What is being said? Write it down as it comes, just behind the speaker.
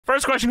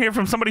First question here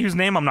from somebody whose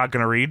name I'm not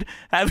going to read.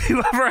 Have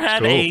you ever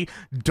had a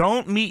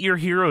don't meet your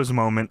heroes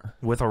moment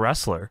with a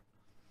wrestler?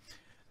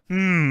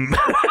 Yeah,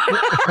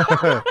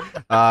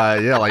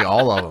 like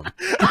all of them.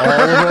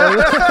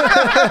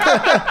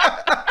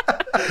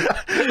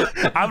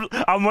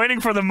 I'm waiting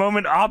for the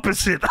moment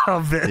opposite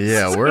of this.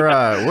 Yeah,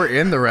 we're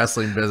in the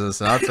wrestling business,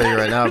 and I'll tell you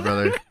right now,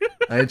 brother,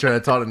 I ain't trying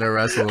to talk to no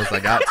wrestler unless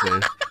I got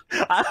to.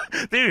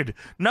 Dude,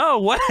 no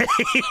way.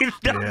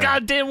 No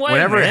goddamn way.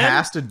 Whenever man. it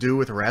has to do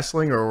with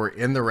wrestling or we're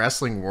in the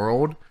wrestling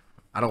world,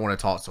 I don't want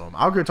to talk to him.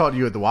 I'll go talk to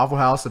you at the Waffle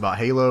House about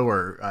Halo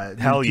or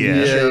hell yeah,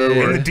 in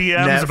the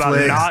DMs Netflix.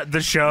 about not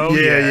the show.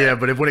 Yeah.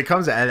 But when it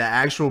comes to the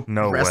actual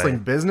wrestling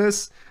way.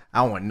 business,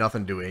 I don't want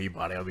nothing to do with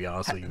anybody. I'll be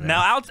honest with you, man.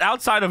 Now,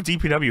 outside of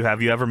DPW,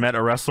 have you ever met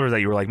a wrestler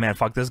that you were like, man,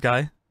 fuck this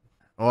guy?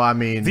 Well, I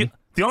mean,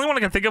 the only one I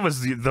can think of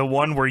is the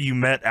one where you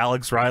met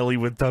Alex Riley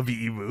with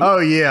WEMU. Oh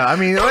yeah, I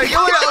mean, like,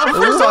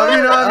 first off,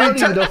 you know, I don't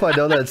even know if I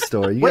know that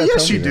story. Well,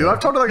 yes, you do. I've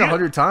told it like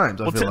 100 times.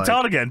 Well,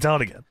 tell it again. Tell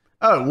it again.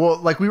 Oh well,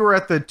 like we were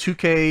at the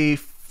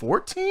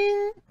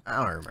 2K14. I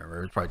don't remember.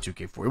 It was probably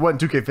 2K4. It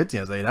wasn't 2K15.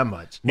 I'll tell you that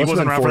much. He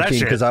wasn't around for that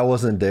shit because I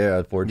wasn't there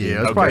at 14. Yeah,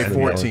 it was probably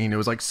 14. It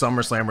was like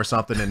SummerSlam or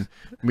something, and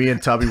me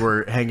and Tubby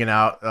were hanging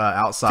out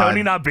outside.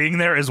 Tony not being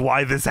there is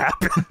why this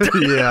happened.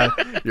 Yeah,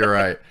 you're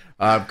right.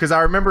 Because I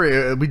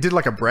remember we did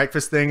like a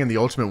breakfast thing, and the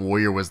Ultimate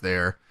Warrior was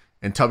there,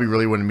 and Tubby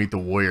really wanted to meet the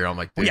Warrior. I'm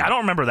like, dude. Yeah, I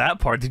don't remember that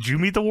part. Did you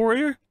meet the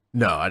Warrior?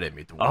 No, I didn't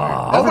meet the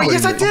Warrior. Oh wait,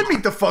 yes, I did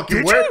meet the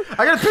fucking Warrior.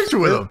 I got a picture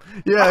with him.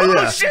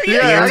 Yeah. Shit,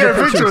 I got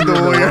a picture with the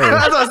Warrior.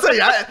 That's what I was saying.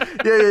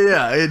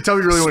 Yeah. And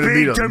Tubby really wanted to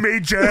meet him. Speak to me,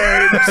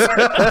 James.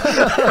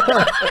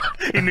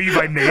 He knew you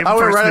by name. I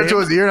went right up to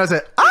his ear and I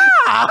said,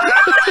 ah!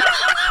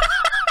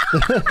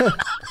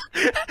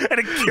 And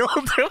it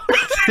killed him.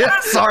 Yeah,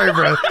 sorry,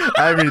 bro.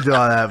 I didn't mean to do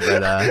all that,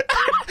 but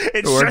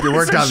it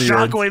worked out the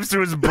shockwaves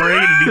through his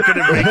brain, and he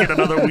couldn't make it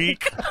another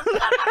week.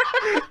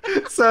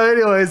 So,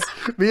 anyways,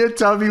 me and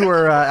Tubby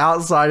were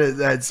outside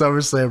at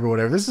SummerSlam or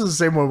whatever. This is the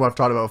same one I've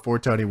talked about before,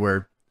 Tony,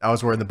 where I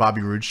was wearing the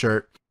Bobby Roode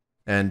shirt,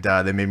 and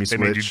they made me switch.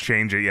 They made you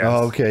change it, yes.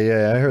 Oh, okay,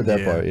 yeah, I heard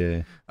that part,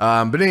 yeah.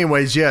 But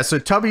anyways, yeah, so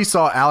Tubby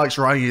saw Alex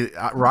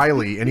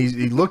Riley, and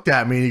he looked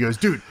at me, and he goes,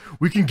 dude,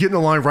 we can get in the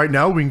line right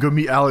now. We can go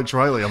meet Alex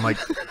Riley. I'm like,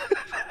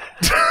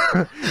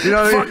 you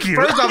know what I mean? You.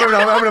 First off,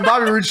 I'm in a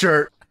Bobby Roode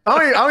shirt.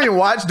 I don't even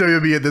watch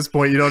WWE at this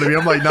point, you know what I mean?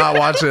 I'm like not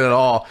watching it at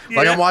all.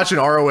 Like I'm watching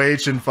ROH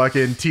and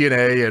fucking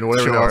TNA and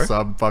whatever else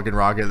I'm fucking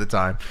rocking at the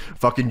time.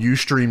 Fucking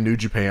Ustream New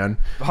Japan.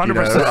 100%. You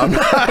know?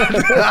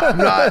 I'm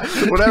not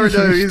whatever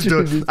WWE's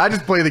doing. I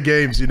just play the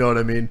games, you know what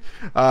I mean?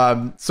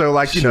 So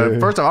like, you know,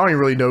 first off, I don't even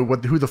really know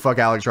who the fuck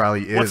Alex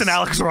Riley is. What's an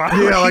Alex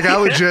Riley? Yeah, like I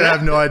legit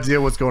have no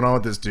idea what's going on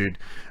with this dude.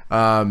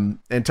 And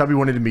Tubby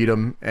wanted to meet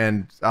him,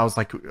 and I was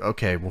like,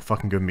 okay, we'll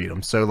fucking go meet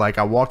him. So like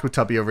I walked with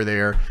Tubby over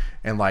there,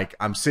 and like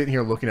I'm sitting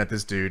here looking at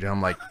this dude, and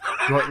I'm like,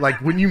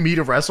 like when you meet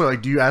a wrestler,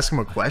 like do you ask him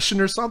a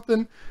question or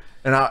something?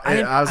 And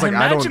I was like,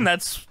 I imagine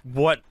that's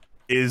what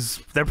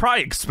they're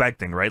probably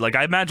expecting, right? Like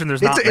I imagine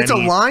there's not it's a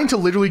line to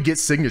literally get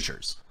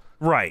signatures.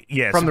 Right,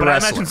 yes. From the but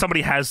wrestler. I imagine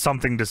somebody has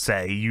something to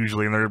say,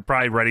 usually, and they're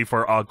probably ready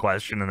for a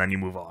question, and then you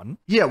move on.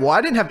 Yeah, well,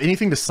 I didn't have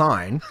anything to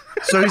sign.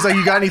 So he's like,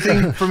 you got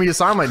anything for me to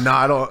sign? I'm like, nah,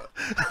 I don't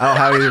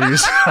have anything to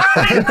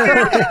sign.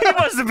 He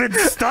must have been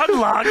stun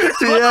locked.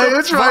 Yeah, he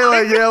was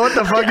probably like, yeah, what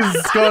the fuck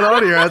is going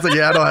on here? I was like,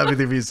 yeah, I don't have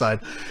anything for you to sign.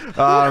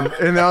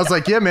 And I was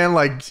like, yeah, man,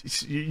 like,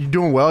 you're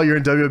doing well. You're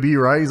in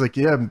WWE, right? He's like,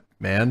 yeah,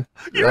 man.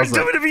 You're in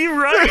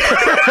WWE, right?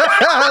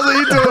 I was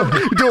like,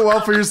 you're doing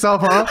well for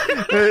yourself, huh?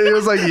 And he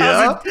was like,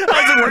 yeah.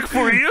 How's it work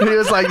for you? He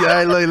was like,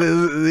 yeah,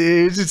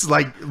 he was just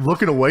like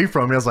looking away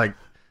from me. I was like,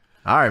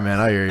 all right, man,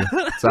 I hear you.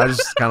 So I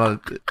just kind of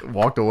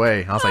walked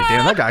away. I was like,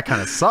 damn, that guy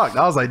kind of sucked.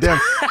 I was like, damn,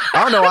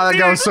 I don't know why that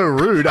guy was so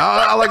rude.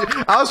 I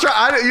was trying,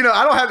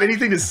 I don't have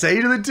anything to say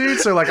to the dude.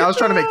 So like, I was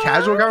trying to make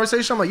casual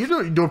conversation. I'm like,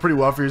 you're doing pretty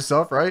well for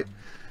yourself, right?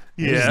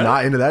 Yeah. He's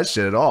not into that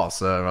shit at all.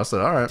 So I said,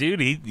 all right.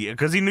 Dude,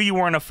 because he knew you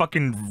weren't a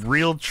fucking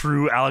real,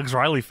 true Alex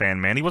Riley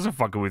fan, man. He wasn't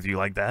fucking with you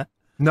like that.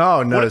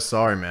 No,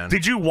 sorry, man.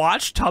 Did you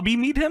watch Tubby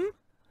meet him?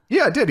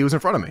 Yeah, I did. He was in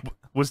front of me.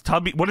 What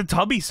did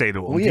Tubby say to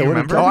him? Well, yeah, do you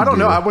remember? Oh, I don't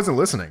know. I wasn't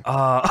listening.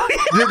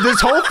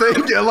 This whole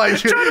thing, like,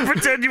 trying to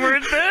pretend you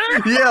weren't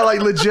there. Yeah,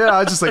 like legit. I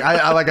was just like,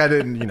 I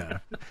didn't, you know,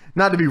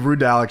 not to be rude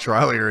to Alex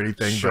Riley or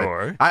anything.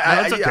 Sure, but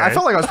I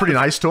felt like I was pretty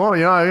nice to him.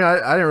 You know,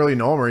 I didn't really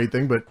know him or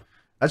anything, but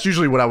that's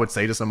usually what I would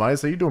say to somebody.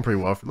 Say, you're doing pretty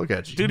well. Look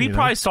at you. Dude, he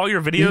probably saw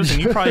your videos and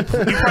you probably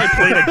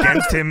played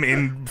against him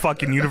in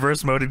fucking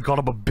universe mode and called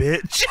him a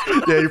bitch.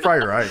 Yeah, you're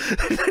probably right.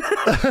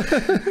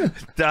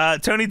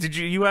 Tony, did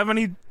you have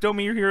any Don't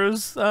Meet Your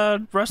Heroes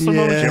wrestling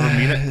moments? Did you ever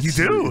meet it? You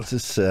do? It's a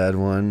sad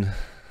one.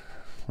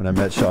 When I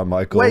met Shawn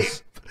Michaels.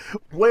 Wait.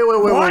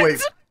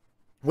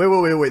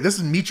 This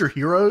is Meet Your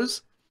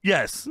Heroes?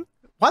 Yes.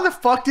 Why the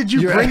fuck did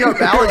you bring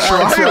up Alex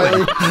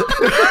Riley?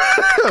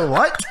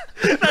 What?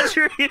 That's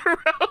your hero.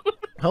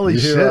 Holy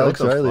shit!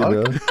 Alex Riley,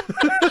 bro.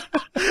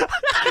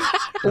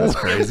 That's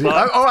crazy.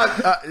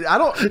 I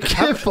don't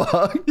get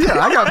fucked. Yeah,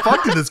 I got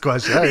fucked in this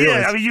question.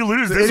 Yeah, I mean you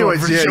lose this one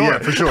for sure. Yeah,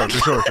 for sure.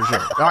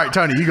 All right,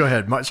 Tony, you go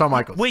ahead. Shawn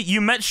Michaels. Wait,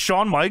 you met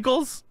Shawn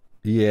Michaels?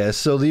 Yeah,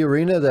 so the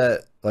arena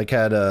that like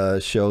had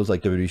shows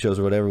like WWE shows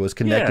or whatever was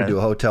connected to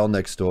a hotel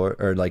next door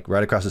or like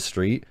right across the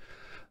street.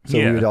 So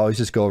we would always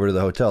just go over to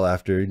the hotel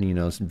after, you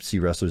know, see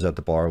wrestlers at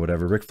the bar or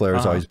whatever. Ric Flair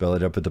was always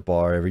bellied up at the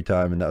bar every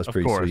time, and that was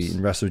pretty sweet.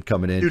 And wrestlers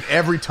coming in. Dude,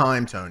 every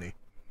time, Tony.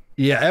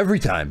 Yeah, every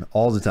time.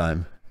 All the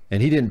time.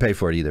 And he didn't pay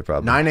for it either,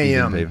 probably. 9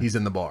 a.m. He's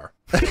in the bar.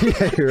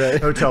 Yeah, you're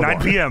right. Hotel 9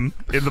 bar. p.m.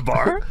 in the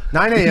bar?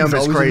 9 a.m.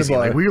 is crazy.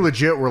 bar. Like, we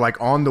legit were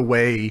like on the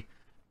way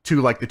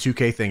to like the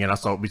 2K thing, and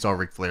we saw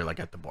Ric Flair like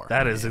at the bar.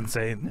 That is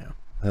insane. Yeah.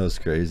 That was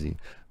crazy.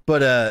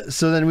 But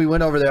so then we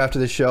went over there after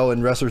the show,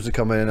 and wrestlers would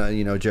come in.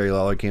 You know, Jerry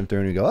Lawler came through,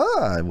 and we go,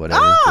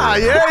 whatever.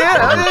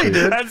 Yeah, he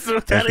did.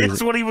 That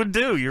is what he would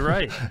do. You're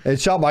right. And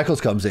Shawn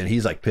Michaels comes in.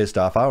 He's like pissed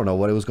off. I don't know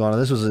what was going on.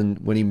 This was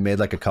when he made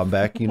like a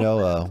comeback. You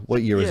know,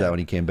 what year was that when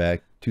he came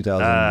back?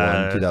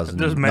 2001, 2000.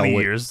 There's many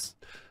years.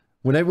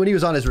 When he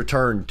was on his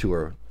return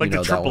tour, like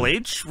the Triple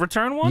H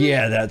return one.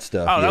 Yeah, that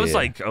stuff. Oh, that was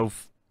like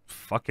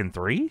fucking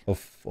 3,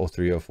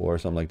 03, 04,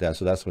 something like that.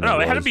 So that's when. No,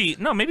 it had to be.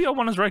 No, maybe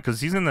 01 is right because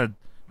he's in the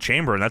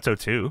chamber and that's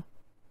 02.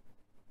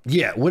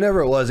 Yeah,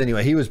 whenever it was,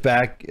 anyway, he was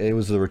back. It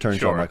was the return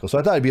Shawn Michaels, so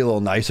I thought he'd be a little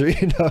nicer.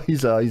 You know,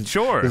 he's he's a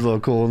little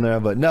cool in there,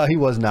 but no, he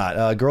was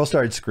not. Girl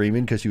started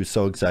screaming because she was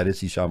so excited to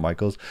see Shawn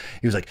Michaels.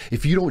 He was like,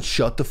 "If you don't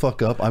shut the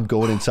fuck up, I'm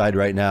going inside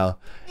right now."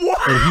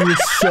 What? And he was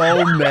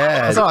so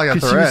mad. That's not like a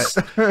threat.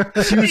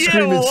 She was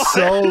screaming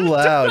so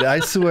loud.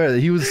 I swear that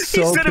he was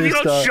so he said, pissed if you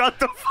don't off. Shut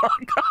the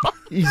fuck up.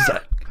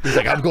 He's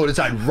like, I'm going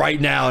inside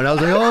right now. And I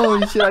was like, oh,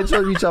 shit, I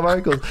showed you Shawn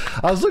Michaels.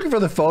 I was looking for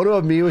the photo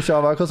of me with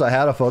Shawn Michaels. I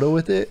had a photo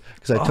with it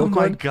because I took one.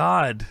 Oh, my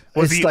God.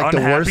 Was he like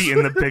unhappy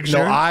in the picture?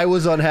 No, I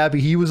was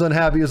unhappy. He was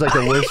unhappy. It was like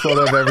the worst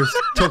photo I've ever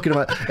taken.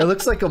 It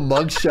looks like a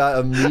mugshot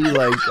of me.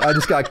 Like, I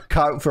just got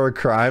caught for a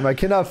crime. I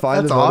cannot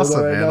find the photo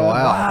awesome, right man. now.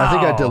 Wow. I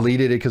think I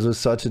deleted it because it was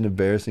such an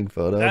embarrassing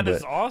photo. That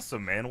is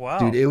awesome, man. Wow.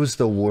 Dude, it was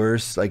the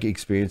worst like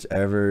experience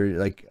ever.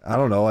 Like, I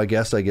don't know. I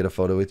guess I get a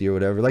photo with you or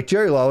whatever. Like,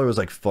 Jerry Lawler was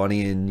like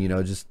funny and, you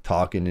know, just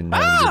talking and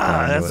having a good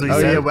time. That's what he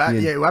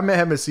said. I met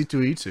him at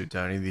C2E2,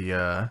 Tony,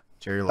 the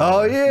Jerry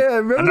Lawler. Oh, yeah.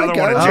 Remember another that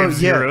guy? one of James'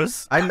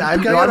 heroes. I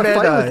got a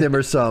fight with him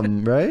or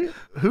something, right?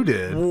 Who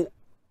did?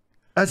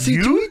 At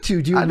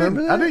C2E2, do you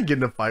remember that? I didn't get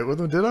in a fight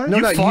with him, did I? No,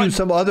 not you,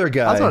 some other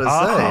guy. I was about to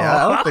say.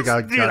 I don't think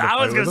I Dude, got in a I was fight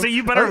going to with say, him.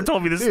 you better have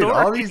told me this story.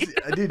 All these,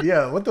 dude,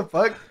 yeah, what the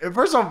fuck?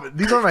 First off,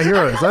 these are my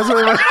heroes. That's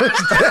what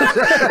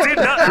Dude,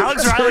 no,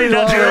 Alex Riley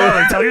and Jerry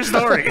Lawler. Tell your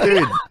story.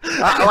 Dude,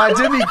 I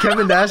did meet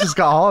Kevin Nash and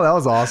Scott Hall. That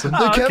was awesome.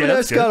 The Kevin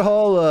Nash Scott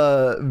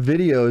Hall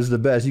video is the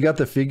best. You got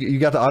the figure, you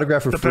got the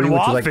autograph for free, which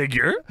was like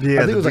figure. Yeah,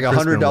 I think it was like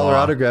 $100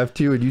 autograph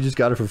too, and you just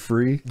got it for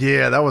free.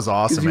 Yeah, that was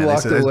awesome, man. They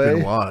said it's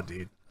Benoit,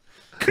 dude.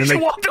 Because you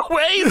walked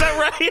away, is that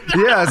right?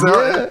 Yeah.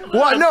 So,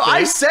 well, no,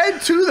 I said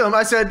to them,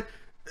 I said,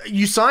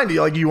 you signed it.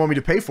 Like, you want me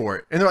to pay for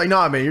it? And they're like,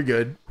 nah, man, you're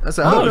good. I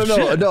said,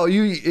 no.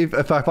 You,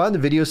 if I find the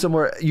video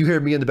somewhere, you hear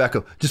me in the back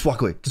go, just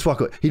walk away. Just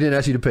walk away. He didn't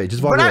ask you to pay.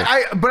 Just walk away.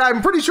 But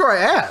I'm pretty sure I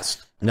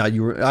asked. No,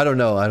 you were. I don't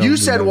know. You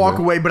said walk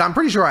away, but I'm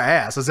pretty sure I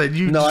asked. I said,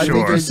 No, I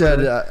think you said,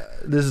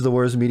 this is the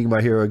worst meeting my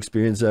hero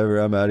experience ever.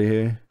 I'm out of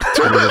here. Wait,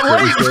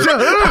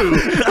 to who?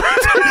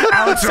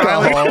 Alex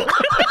Riley.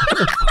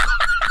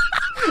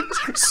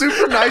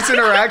 Super nice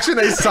interaction.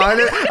 They sign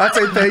it. I'd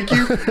say thank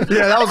you.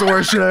 Yeah, that was the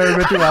worst shit I ever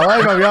been through my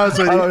life. I'll be honest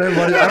with you. I don't ever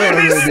want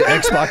to be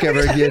X-Pac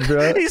ever again,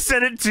 bro. He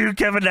said it to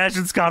Kevin Nash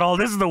and Scott Hall.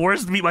 This is the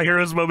worst Meet My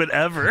Heroes moment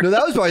ever. No,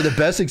 that was probably the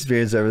best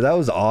experience ever. That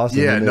was awesome.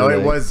 Yeah, no,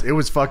 it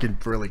was fucking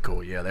really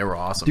cool. Yeah, they were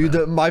awesome.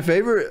 Dude, my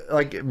favorite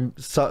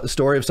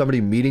story of somebody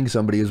meeting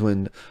somebody is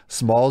when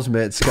Smalls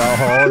met Scott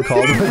Hall and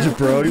called him a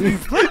jabroni.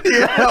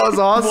 Yeah, that was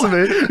awesome,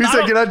 man. He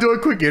said, can I do a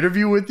quick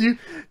interview with you?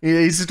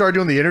 He started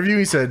doing the interview.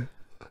 He said,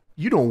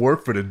 you don't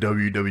work for the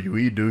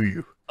WWE, do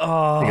you? He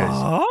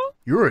goes,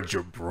 you're a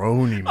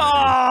jabroni,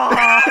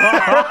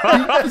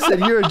 man. He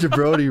said, you're a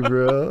jabroni,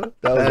 bro.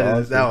 That was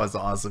awesome. That was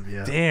awesome,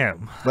 yeah.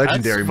 Damn.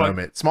 Legendary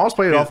moment. Smalls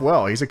played it off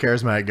well. He's a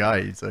charismatic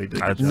guy. So he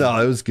did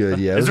no, it was good,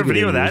 yeah. Is there a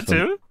video of that,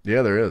 too?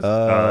 Yeah, there is.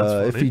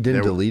 If he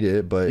didn't delete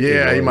it, but...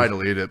 Yeah, he might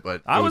delete it,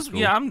 but...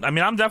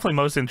 I'm definitely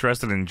most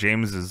interested in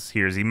James's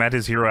heroes. He met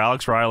his hero,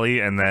 Alex Riley,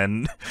 and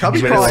then...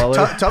 Tubby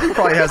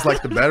probably has,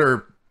 like, the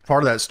better...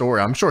 part of that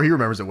story. I'm sure he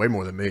remembers it way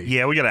more than me.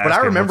 Yeah, we gotta ask But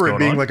I him remember what's it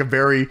being going on. like a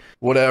very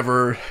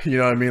whatever, you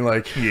know what I mean?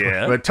 Like,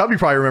 yeah. But Tubby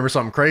probably remembers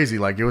something crazy.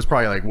 Like, it was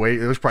probably like,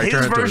 his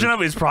version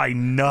of it is probably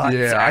nuts.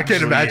 Yeah, I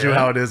can't imagine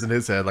how it is in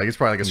his head. Like, it's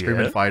probably like a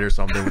screaming fight or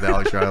something with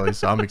Alex Riley.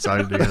 So I'm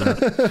excited to hear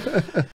that.